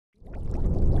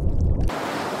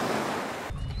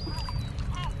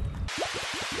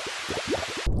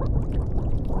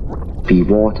be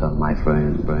water, my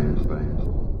friend.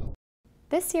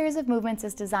 This series of movements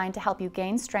is designed to help you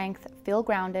gain strength, feel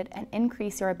grounded, and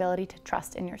increase your ability to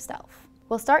trust in yourself.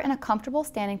 We'll start in a comfortable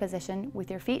standing position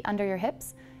with your feet under your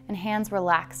hips and hands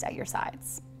relaxed at your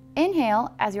sides.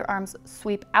 Inhale as your arms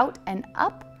sweep out and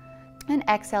up, and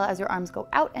exhale as your arms go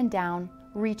out and down,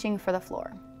 reaching for the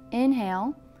floor.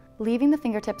 Inhale, leaving the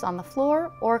fingertips on the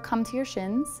floor or come to your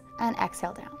shins, and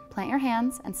exhale down. Plant your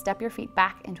hands and step your feet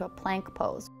back into a plank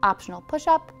pose. Optional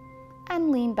push-up, and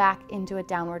lean back into a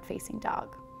downward facing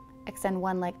dog. Extend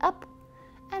one leg up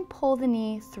and pull the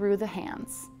knee through the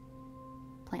hands.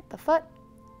 Plant the foot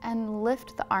and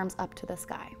lift the arms up to the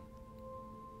sky.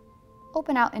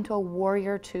 Open out into a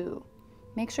warrior two.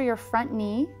 Make sure your front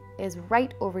knee is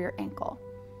right over your ankle.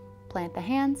 Plant the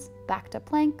hands back to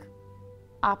plank.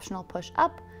 Optional push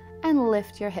up and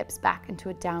lift your hips back into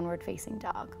a downward facing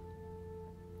dog.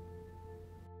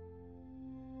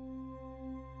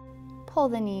 Pull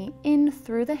the knee in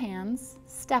through the hands,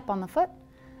 step on the foot,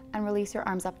 and release your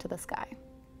arms up to the sky.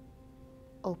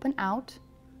 Open out.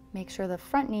 Make sure the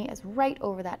front knee is right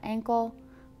over that ankle.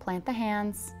 Plant the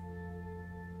hands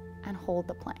and hold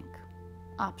the plank.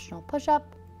 Optional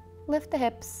push-up, lift the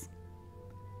hips,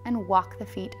 and walk the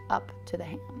feet up to the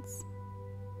hands.